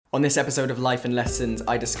On this episode of Life and Lessons,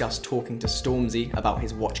 I discuss talking to Stormzy about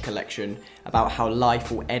his watch collection, about how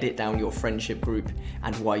life will edit down your friendship group,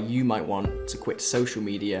 and why you might want to quit social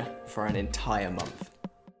media for an entire month.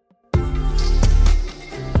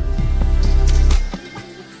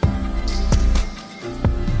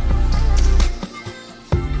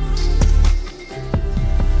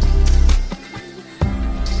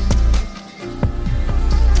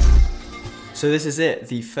 So this is it,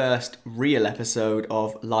 the first real episode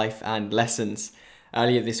of Life and Lessons.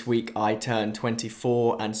 Earlier this week I turned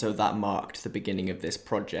 24, and so that marked the beginning of this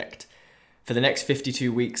project. For the next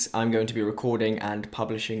 52 weeks I'm going to be recording and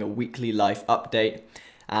publishing a weekly life update,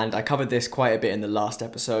 and I covered this quite a bit in the last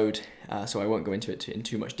episode, so I won't go into it in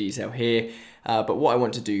too much detail here. But what I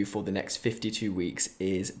want to do for the next 52 weeks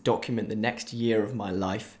is document the next year of my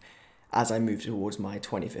life as I move towards my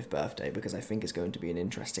 25th birthday, because I think it's going to be an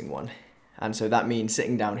interesting one. And so that means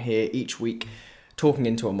sitting down here each week, talking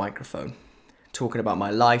into a microphone, talking about my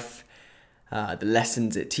life, the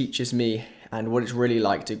lessons it teaches me, and what it's really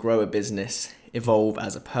like to grow a business, evolve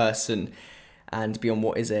as a person, and be on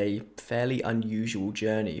what is a fairly unusual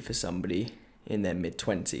journey for somebody in their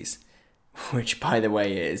mid-20s. Which, by the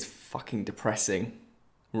way, is fucking depressing,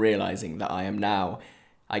 realizing that I am now,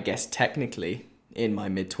 I guess technically, in my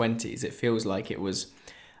mid-20s. It feels like it was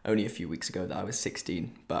only a few weeks ago that I was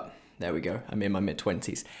 16, but there we go, I'm in my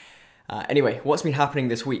mid-20s. Anyway, what's been happening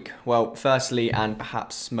this week? Well, firstly, and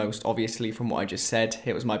perhaps most obviously from what I just said,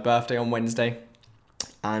 it was my birthday on Wednesday.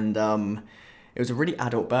 And it was a really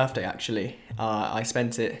adult birthday, actually. I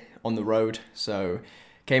spent it on the road, so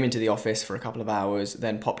came into the office for a couple of hours,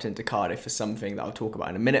 then popped into Cardiff for something that I'll talk about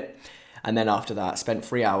in a minute. And then after that, spent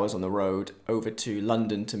 3 hours on the road over to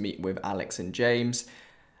London to meet with Alex and James.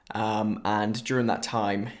 And during that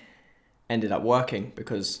time, ended up working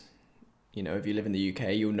because, you know, if you live in the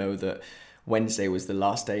UK, you'll know that Wednesday was the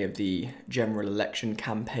last day of the general election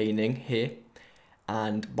campaigning here.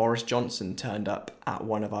 And Boris Johnson turned up at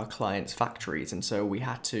one of our clients' factories. And so we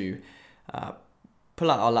had to pull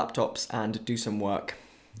out our laptops and do some work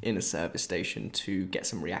in a service station to get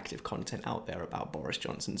some reactive content out there about Boris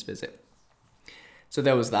Johnson's visit. So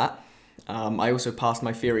there was that. I also passed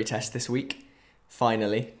my theory test this week,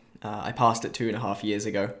 finally. I passed it 2.5 years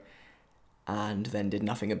ago and then did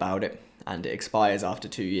nothing about it. And it expires after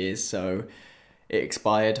 2 years, so it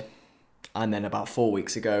expired. And then about 4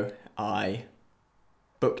 weeks ago, I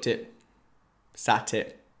booked it, sat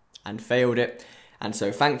it, and failed it. And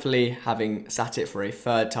so thankfully, having sat it for a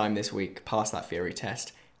third time this week, passed that theory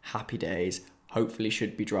test, happy days, hopefully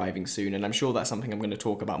should be driving soon. And I'm sure that's something I'm going to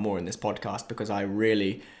talk about more in this podcast, because I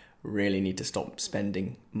really, really need to stop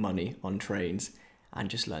spending money on trains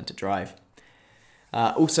and just learn to drive.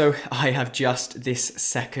 Also, I have just this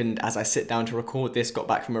second, as I sit down to record this, got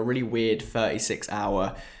back from a really weird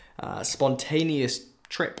 36-hour spontaneous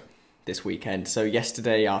trip this weekend. So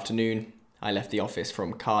yesterday afternoon, I left the office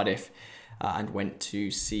from Cardiff and went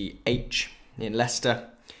to see H in Leicester.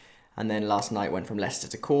 And then last night went from Leicester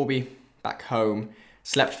to Corby, back home,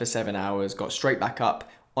 slept for 7 hours, got straight back up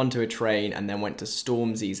onto a train, and then went to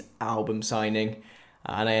Stormzy's album signing.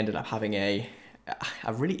 And I ended up having a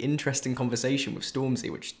really interesting conversation with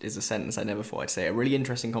Stormzy, which is a sentence I never thought I'd say. A really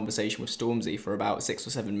interesting conversation with Stormzy for about 6 or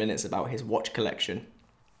 7 minutes about his watch collection.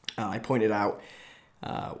 I pointed out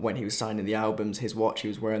when he was signing the albums, his watch, he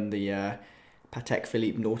was wearing the Patek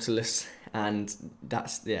Philippe Nautilus, and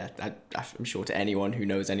that's, I'm sure to anyone who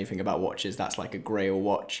knows anything about watches, that's like a grail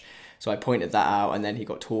watch. So I pointed that out, and then he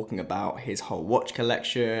got talking about his whole watch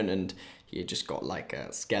collection, and he had just got like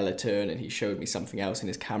a skeleton, and he showed me something else in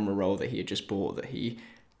his camera roll that he had just bought that he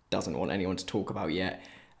doesn't want anyone to talk about yet.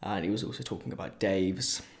 And he was also talking about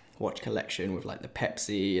Dave's watch collection with like the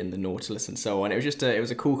Pepsi and the Nautilus and so on. It was just it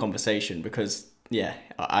was a cool conversation because, yeah,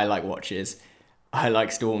 I like watches. I like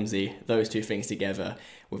Stormzy. Those two things together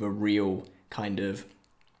with a real kind of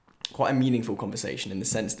quite a meaningful conversation in the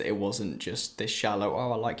sense that it wasn't just this shallow,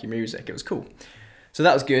 oh, I like your music. It was cool. So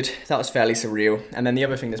that was good. That was fairly surreal. And then the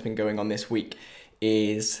other thing that's been going on this week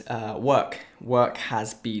is work. Work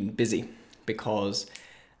has been busy because,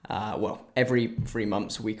 every 3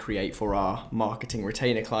 months we create for our marketing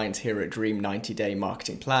retainer clients here at Dream 90-day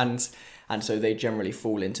marketing plans. And so they generally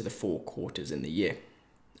fall into the 4 quarters in the year.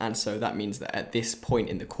 And so that means that at this point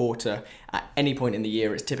in the quarter, at any point in the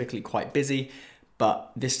year, it's typically quite busy.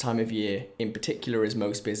 But this time of year in particular is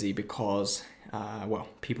most busy because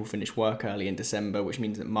people finish work early in December, which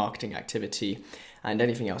means that marketing activity and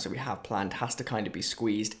anything else that we have planned has to kind of be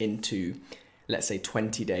squeezed into, let's say,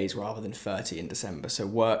 20 days rather than 30 in December. So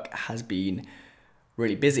work has been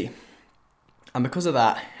really busy. And because of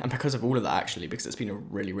that, and because of all of that actually, because it's been a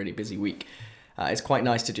really, really busy week, It's quite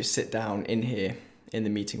nice to just sit down in here, in the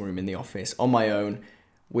meeting room in the office, on my own,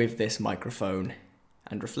 with this microphone,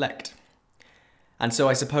 and reflect. And so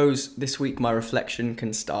I suppose this week my reflection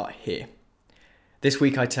can start here. This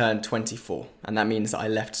week I turned 24, and that means that I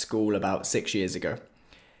left school about 6 years ago.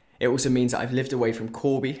 It also means that I've lived away from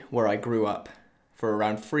Corby, where I grew up, for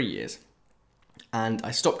around 3 years. And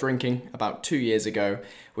I stopped drinking about 2 years ago,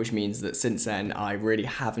 which means that since then I really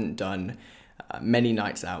haven't done many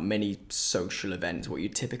nights out, many social events, what you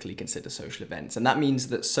typically consider social events. And that means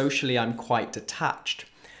that socially I'm quite detached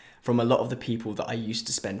from a lot of the people that I used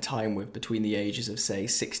to spend time with between the ages of, say,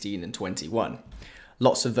 16 and 21.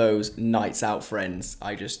 Lots of those nights out friends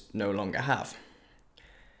I just no longer have.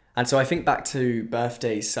 And so I think back to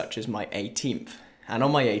birthdays such as my 18th. And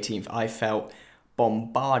on my 18th, I felt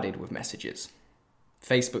bombarded with messages.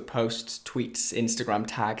 Facebook posts, tweets, Instagram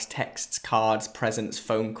tags, texts, cards, presents,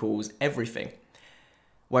 phone calls, everything.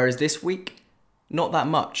 Whereas this week, not that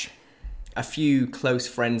much. A few close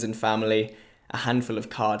friends and family, a handful of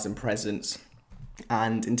cards and presents,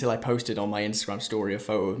 and until I posted on my Instagram story a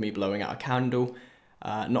photo of me blowing out a candle,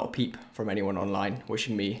 not a peep from anyone online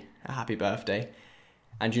wishing me a happy birthday.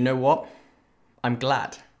 And you know what? I'm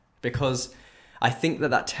glad, because I think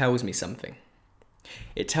that tells me something.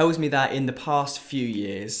 It tells me that in the past few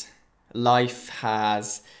years, life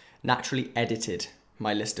has naturally edited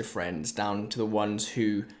my list of friends down to the ones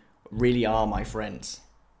who really are my friends.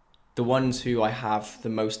 The ones who I have the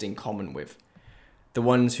most in common with. The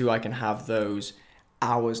ones who I can have those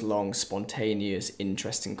hours-long, spontaneous,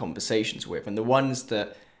 interesting conversations with. And the ones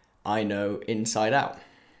that I know inside out.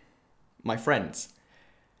 My friends.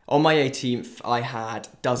 On my 18th, I had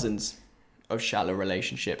dozens of shallow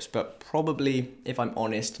relationships, but probably, if I'm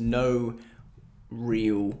honest, no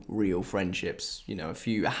real friendships. You know,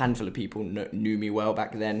 a handful of people knew me well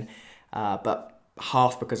back then, but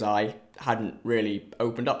half because I hadn't really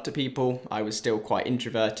opened up to people. I was still quite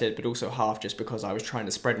introverted, but also half just because I was trying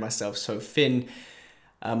to spread myself so thin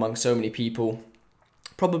among so many people.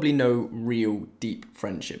 Probably no real deep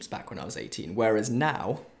friendships back when I was 18, whereas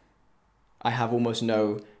now I have almost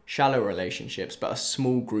no shallow relationships, but a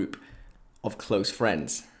small group of close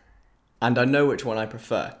friends. And I know which one I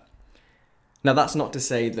prefer. Now, that's not to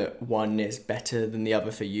say that one is better than the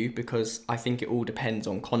other for you, because I think it all depends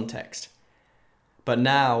on context. But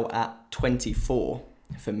now at 24,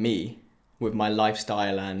 for me, with my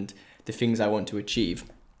lifestyle and the things I want to achieve,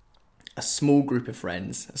 a small group of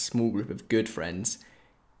friends, a small group of good friends,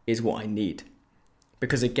 is what I need.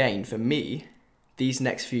 Because again, for me, these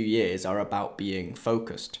next few years are about being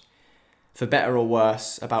focused. For better or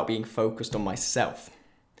worse, about being focused on myself.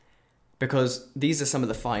 Because these are some of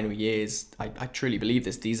the final years, I truly believe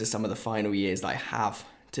this, these are some of the final years that I have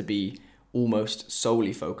to be almost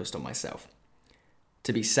solely focused on myself.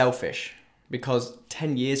 To be selfish, because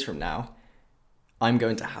 10 years from now, I'm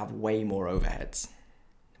going to have way more overheads,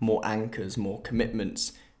 more anchors, more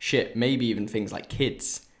commitments, maybe even things like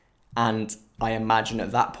kids. And I imagine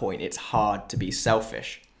at that point, it's hard to be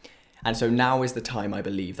selfish. And so now is the time I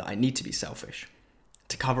believe that I need to be selfish,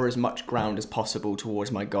 to cover as much ground as possible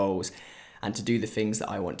towards my goals and to do the things that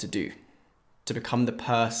I want to do, to become the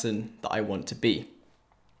person that I want to be.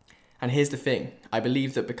 And here's the thing, I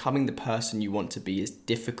believe that becoming the person you want to be is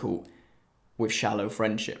difficult with shallow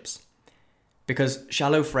friendships, because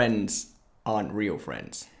shallow friends aren't real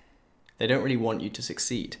friends. They don't really want you to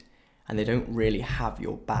succeed, and they don't really have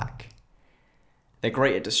your back. They're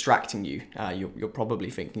great at distracting you. You're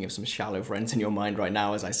probably thinking of some shallow friends in your mind right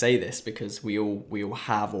now as I say this, because we all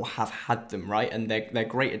have or have had them, right? And they're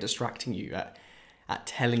great at distracting you, at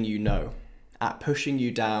telling you no, at pushing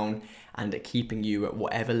you down, and at keeping you at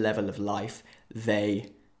whatever level of life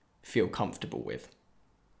they feel comfortable with.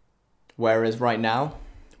 Whereas right now,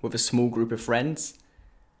 with a small group of friends,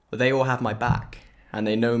 they all have my back, and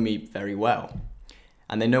they know me very well,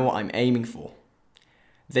 and they know what I'm aiming for.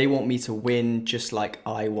 They want me to win just like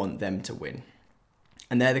I want them to win.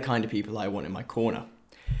 And they're the kind of people I want in my corner.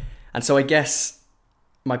 And so I guess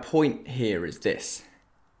my point here is this.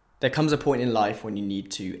 There comes a point in life when you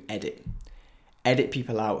need to edit. Edit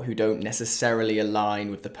people out who don't necessarily align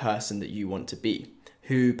with the person that you want to be,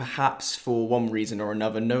 who perhaps for one reason or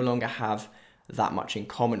another no longer have that much in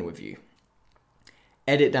common with you.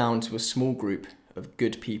 Edit down to a small group of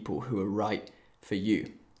good people who are right for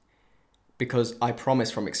you. Because I promise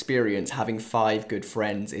from experience, having 5 good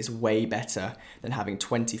friends is way better than having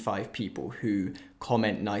 25 people who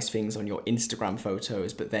comment nice things on your Instagram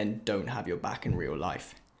photos, but then don't have your back in real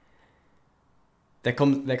life. There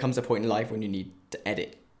comes a point in life when you need to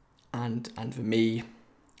edit. And for me,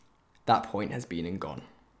 that point has been and gone.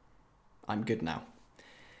 I'm good now.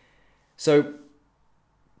 So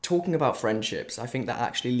talking about friendships, I think that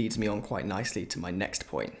actually leads me on quite nicely to my next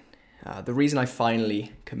point. The reason I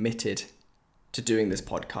finally committed to doing this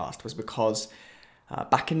podcast was because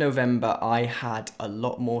back in November, I had a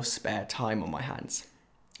lot more spare time on my hands.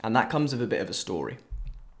 And that comes with a bit of a story.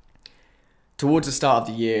 Towards the start of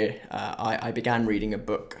the year, I began reading a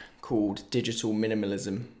book called Digital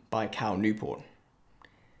Minimalism by Cal Newport.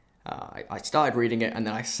 I started reading it and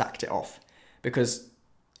then I sacked it off because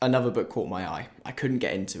another book caught my eye. I couldn't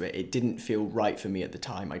get into it. It didn't feel right for me at the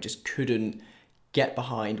time. I just couldn't get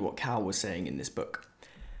behind what Cal was saying in this book.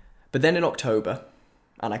 But then in October,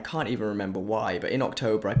 and I can't even remember why, but in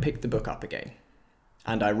October I picked the book up again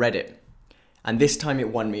and I read it. And this time it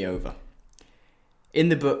won me over. In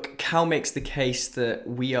the book, Cal makes the case that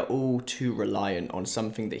we are all too reliant on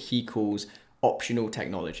something that he calls optional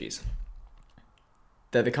technologies.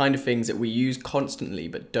 They're the kind of things that we use constantly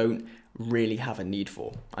but don't really have a need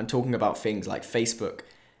for. I'm talking about things like Facebook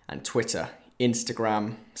and Twitter,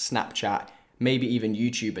 Instagram, Snapchat, maybe even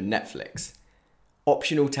YouTube and Netflix.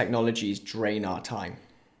 Optional technologies drain our time.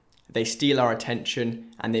 They steal our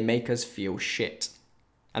attention and they make us feel shit.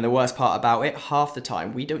 And the worst part about it, half the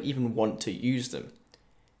time we don't even want to use them.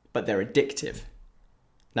 But they're addictive.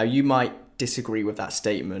 Now you might disagree with that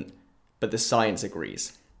statement, but the science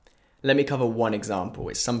agrees. Let me cover one example.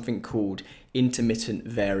 It's something called intermittent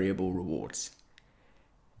variable rewards.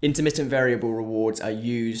 Intermittent variable rewards are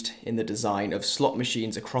used in the design of slot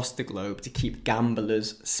machines across the globe to keep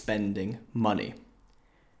gamblers spending money.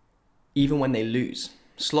 Even when they lose,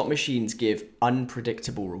 slot machines give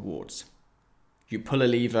unpredictable rewards. You pull a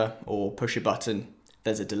lever or push a button,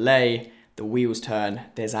 there's a delay, the wheels turn,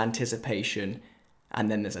 there's anticipation, and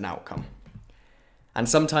then there's an outcome. And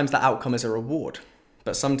sometimes that outcome is a reward,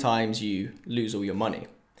 but sometimes you lose all your money.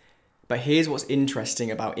 But here's what's interesting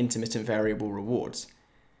about intermittent variable rewards.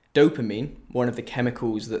 Dopamine, one of the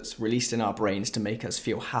chemicals that's released in our brains to make us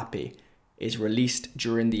feel happy, is released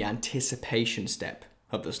during the anticipation step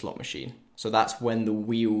of the slot machine. So that's when the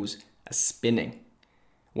wheels are spinning,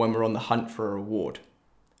 when we're on the hunt for a reward.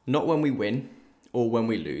 Not when we win or when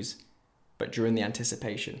we lose, but during the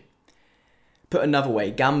anticipation. Put another way,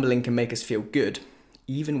 gambling can make us feel good,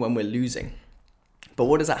 even when we're losing. But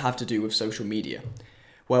what does that have to do with social media?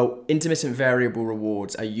 Well, intermittent variable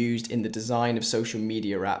rewards are used in the design of social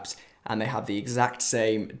media apps, and they have the exact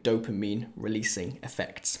same dopamine releasing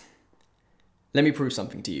effects. Let me prove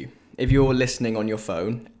something to you. If you're listening on your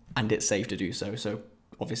phone, and it's safe to do so, so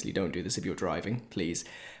obviously don't do this if you're driving, please.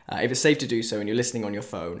 If it's safe to do so and you're listening on your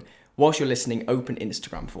phone, whilst you're listening, open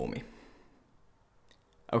Instagram for me.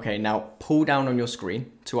 Okay, now pull down on your screen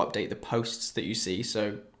to update the posts that you see.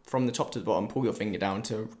 So from the top to the bottom, pull your finger down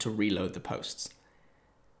to reload the posts.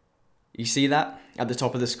 You see that at the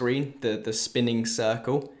top of the screen, the spinning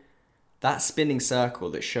circle? That spinning circle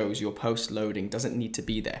that shows your post loading doesn't need to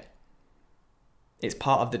be there. It's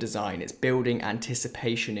part of the design. It's building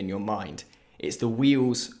anticipation in your mind. It's the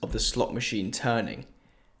wheels of the slot machine turning.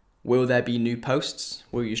 Will there be new posts?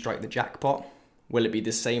 Will you strike the jackpot? Will it be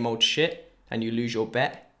the same old shit and you lose your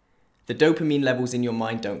bet? The dopamine levels in your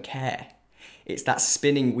mind don't care. It's that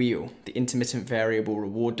spinning wheel, the intermittent variable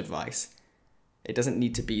reward device. It doesn't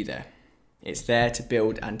need to be there. It's there to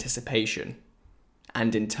build anticipation.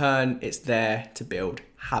 And in turn, it's there to build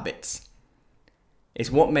habits.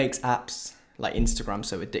 It's what makes apps like Instagram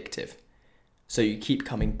so addictive. So you keep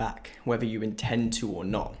coming back, whether you intend to or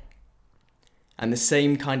not. And the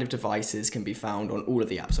same kind of devices can be found on all of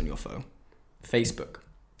the apps on your phone. Facebook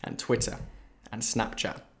and Twitter and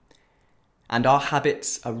Snapchat. And our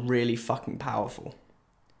habits are really fucking powerful.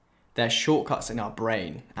 They're shortcuts in our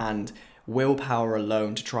brain, and willpower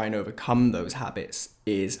alone to try and overcome those habits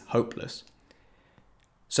is hopeless.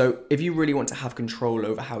 So if you really want to have control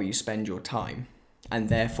over how you spend your time, and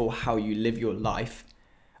therefore how you live your life,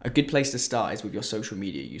 a good place to start is with your social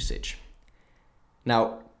media usage.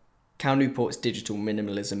 Now, Cal Newport's Digital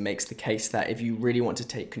Minimalism makes the case that if you really want to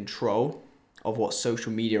take control of what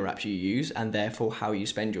social media apps you use, and therefore how you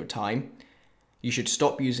spend your time, you should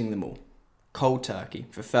stop using them all. Cold turkey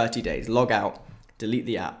for 30 days. Log out, delete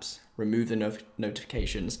the apps, remove the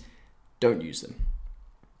notifications, don't use them.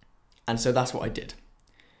 And so that's what I did.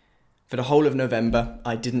 For the whole of November,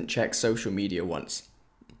 I didn't check social media once.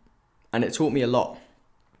 And it taught me a lot.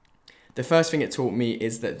 The first thing it taught me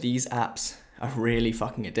is that these apps are really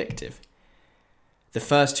fucking addictive. The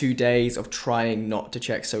first 2 days of trying not to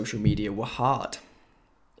check social media were hard.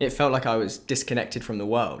 It felt like I was disconnected from the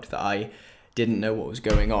world, that I didn't know what was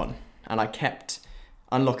going on. And I kept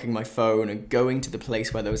unlocking my phone and going to the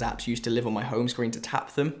place where those apps used to live on my home screen to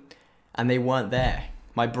tap them, and they weren't there.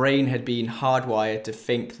 My brain had been hardwired to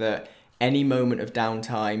think that any moment of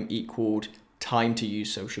downtime equaled time to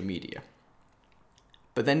use social media.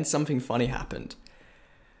 But then something funny happened.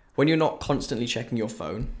 When you're not constantly checking your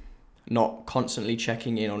phone, not constantly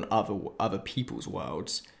checking in on other people's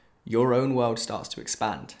worlds, your own world starts to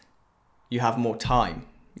expand. You have more time,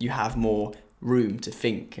 you have more room to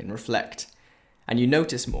think and reflect, and you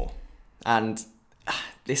notice more. And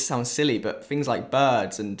this sounds silly, but things like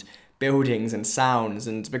birds and buildings and sounds,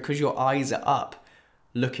 and because your eyes are up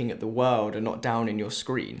looking at the world and not down in your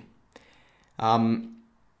screen,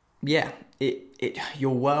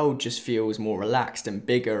 your world just feels more relaxed and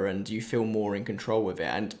bigger, and you feel more in control with it.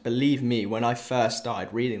 And believe me, when I first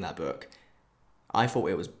started reading that book, I thought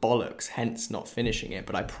it was bollocks, hence not finishing it,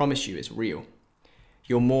 but I promise you it's real.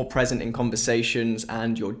 You're more present in conversations,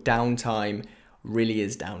 and your downtime really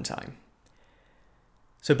is downtime.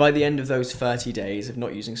 So by the end of those 30 days of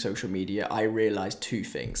not using social media, I realized two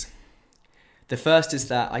things. The first is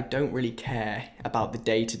that I don't really care about the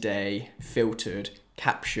day-to-day, filtered,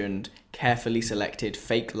 captioned, carefully selected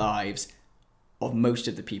fake lives of most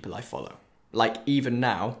of the people I follow. Like even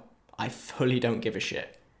now, I fully don't give a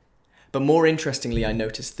shit. But more interestingly, I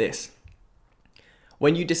noticed this.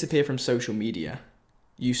 When you disappear from social media,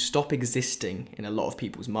 you stop existing in a lot of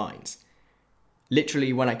people's minds.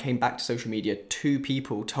 Literally, when I came back to social media, 2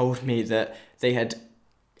 people told me that they had,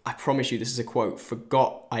 I promise you this is a quote,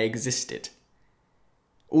 forgot I existed.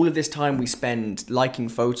 All of this time we spend liking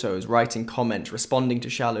photos, writing comments, responding to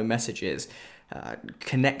shallow messages,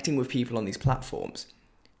 connecting with people on these platforms.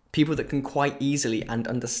 People that can quite easily and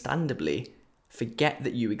understandably forget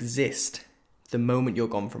that you exist the moment you're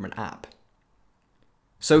gone from an app.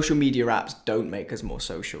 Social media apps don't make us more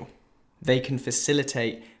social. They can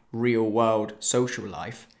facilitate real world social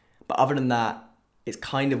life, but other than that, it's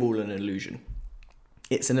kind of all an illusion.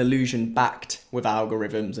 It's an illusion backed with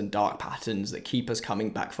algorithms and dark patterns that keep us coming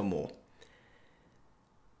back for more.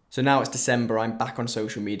 So now it's December, I'm back on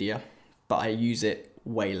social media, but I use it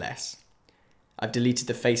way less. I've deleted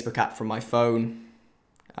the Facebook app from my phone.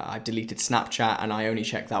 I've deleted Snapchat, and I only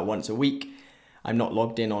check that once a week. I'm not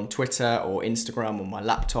logged in on Twitter or Instagram on my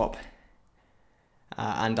laptop.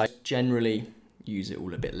 And I generally use it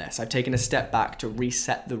all a bit less. I've taken a step back to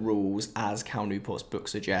reset the rules as Cal Newport's book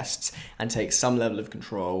suggests, and take some level of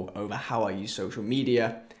control over how I use social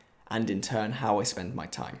media, and in turn how I spend my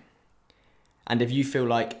time. And if you feel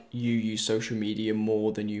like you use social media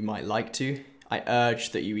more than you might like to, I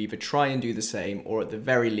urge that you either try and do the same, or at the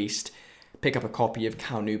very least pick up a copy of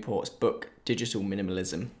Cal Newport's book Digital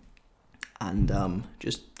Minimalism, and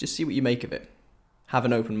just see what you make of it. Have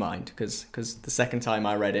an open mind, because the second time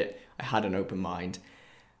I read it, I had an open mind,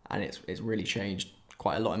 and it's really changed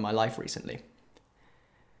quite a lot in my life recently.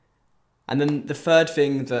 And then the third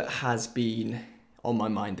thing that has been on my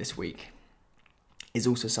mind this week is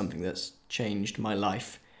also something that's changed my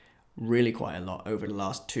life really quite a lot over the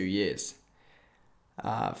last 2 years.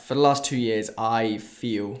 For the last 2 years, I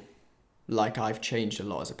feel like I've changed a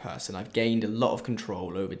lot as a person. I've gained a lot of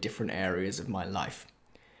control over different areas of my life.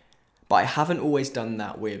 But I haven't always done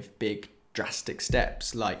that with big drastic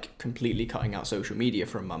steps like completely cutting out social media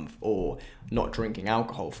for a month or not drinking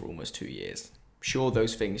alcohol for almost 2 years. Sure,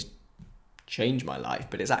 those things change my life,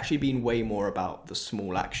 but it's actually been way more about the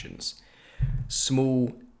small actions.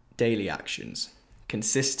 Small daily actions.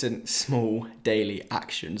 Consistent small daily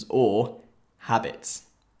actions, or habits.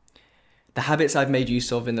 The habits I've made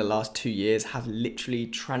use of in the last 2 years have literally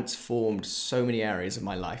transformed so many areas of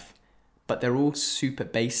my life, but they're all super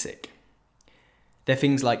basic. They're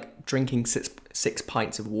things like drinking six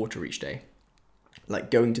pints of water each day,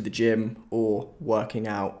 like going to the gym or working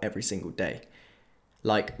out every single day,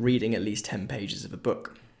 like reading at least 10 pages of a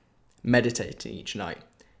book, meditating each night,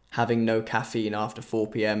 having no caffeine after 4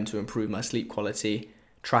 p.m. to improve my sleep quality,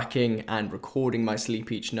 tracking and recording my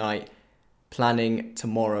sleep each night, planning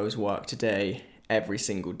tomorrow's work today, every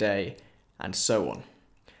single day, and so on.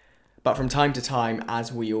 But from time to time,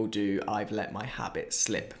 as we all do, I've let my habits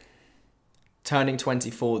slip. Turning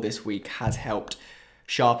 24 this week has helped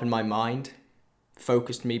sharpen my mind,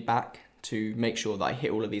 focused me back to make sure that I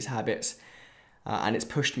hit all of these habits, and it's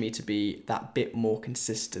pushed me to be that bit more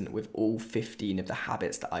consistent with all 15 of the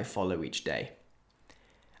habits that I follow each day.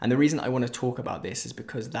 And the reason I want to talk about this is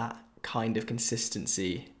because that kind of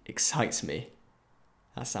consistency excites me.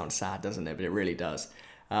 That sounds sad, doesn't it? But it really does.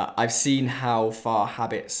 I've seen how far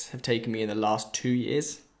habits have taken me in the last 2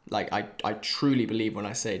 years. Like, I truly believe when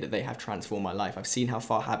I say that they have transformed my life. I've seen how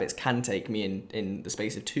far habits can take me in the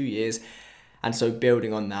space of 2 years. And so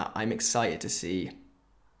building on that, I'm excited to see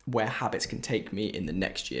where habits can take me in the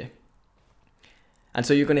next year. And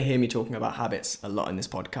so you're going to hear me talking about habits a lot in this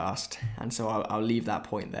podcast. And so I'll leave that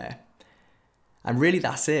point there. And really,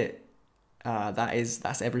 that's it.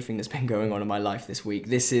 That's everything that's been going on in my life this week.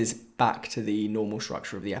 This is back to the normal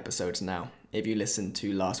structure of the episodes now. If you listened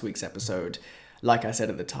to last week's episode, like I said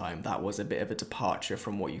at the time, that was a bit of a departure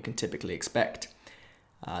from what you can typically expect.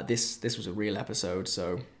 This was a real episode,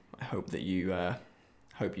 so I hope that you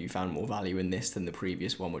found more value in this than the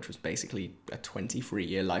previous one, which was basically a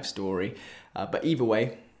 23-year life story. But either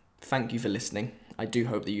way, thank you for listening. I do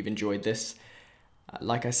hope that you've enjoyed this.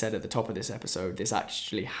 Like I said at the top of this episode, this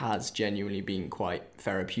actually has genuinely been quite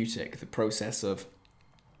therapeutic. The process of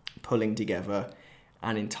pulling together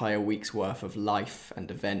an entire week's worth of life and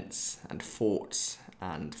events and thoughts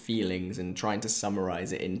and feelings and trying to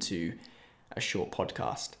summarize it into a short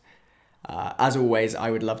podcast. As always,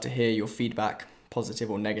 I would love to hear your feedback, positive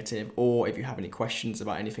or negative, or if you have any questions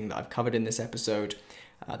about anything that I've covered in this episode.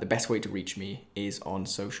 The best way to reach me is on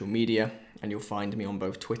social media, and you'll find me on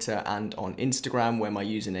both Twitter and on Instagram, where my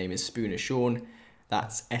username is SpoonerSean.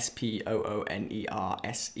 That's SPOONERSEAN.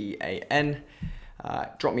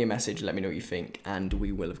 Drop me a message, let me know what you think, and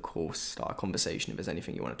we will, of course, start a conversation if there's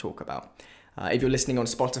anything you want to talk about. If you're listening on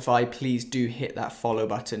Spotify, please do hit that follow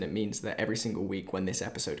button. It means that every single week when this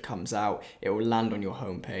episode comes out, it will land on your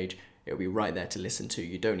homepage. It'll be right there to listen to.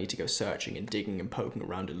 You don't need to go searching and digging and poking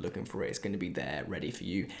around and looking for it. It's going to be there ready for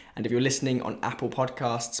you. And if you're listening on Apple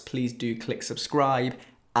Podcasts, please do click subscribe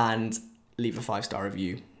and leave a 5-star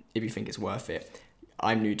review if you think it's worth it.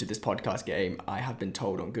 I'm new to this podcast game. I have been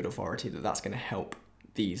told on good authority that that's going to help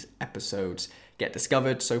these episodes get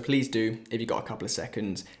discovered. So please do, if you've got a couple of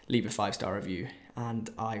seconds, leave a 5-star review and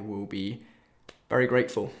I will be very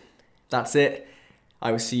grateful. That's it.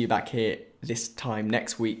 I will see you back here this time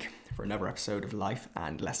next week for another episode of Life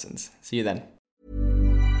and Lessons. See you then.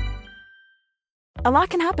 A lot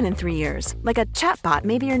can happen in 3 years, like a chatbot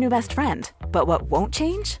may be your new best friend. But what won't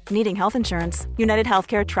change? Needing health insurance. United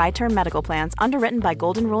Healthcare Tri-Term Medical Plans, underwritten by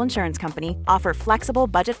Golden Rule Insurance Company, offer flexible,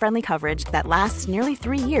 budget-friendly coverage that lasts nearly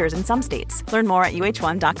 3 years in some states. Learn more at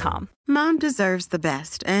UH1.com. Mom deserves the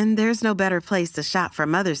best, and there's no better place to shop for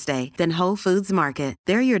Mother's Day than Whole Foods Market.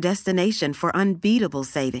 They're your destination for unbeatable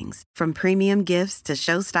savings, from premium gifts to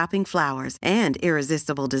show-stopping flowers and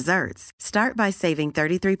irresistible desserts. Start by saving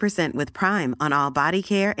 33% with Prime on all body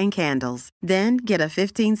care and candles. Then get a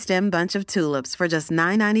 15-stem bunch of tulips for just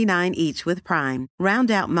 $9.99 each with Prime. Round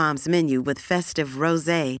out Mom's menu with festive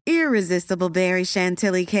rosé, irresistible berry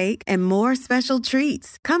chantilly cake, and more special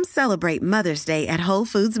treats. Come celebrate Mother's Day at Whole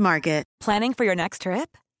Foods Market. Planning for your next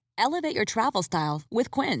trip? Elevate your travel style with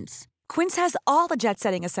Quince. Quince has all the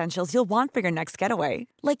jet-setting essentials you'll want for your next getaway,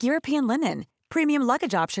 like European linen, premium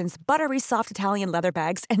luggage options, buttery soft Italian leather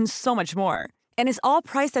bags, and so much more. And is all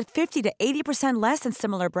priced at 50 to 80% less than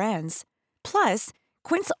similar brands. Plus,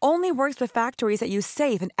 Quince only works with factories that use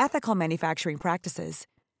safe and ethical manufacturing practices.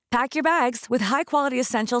 Pack your bags with high-quality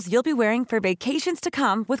essentials you'll be wearing for vacations to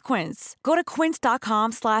come with Quince. Go to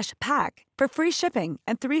quince.com/pack for free shipping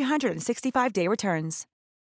and 365-day returns.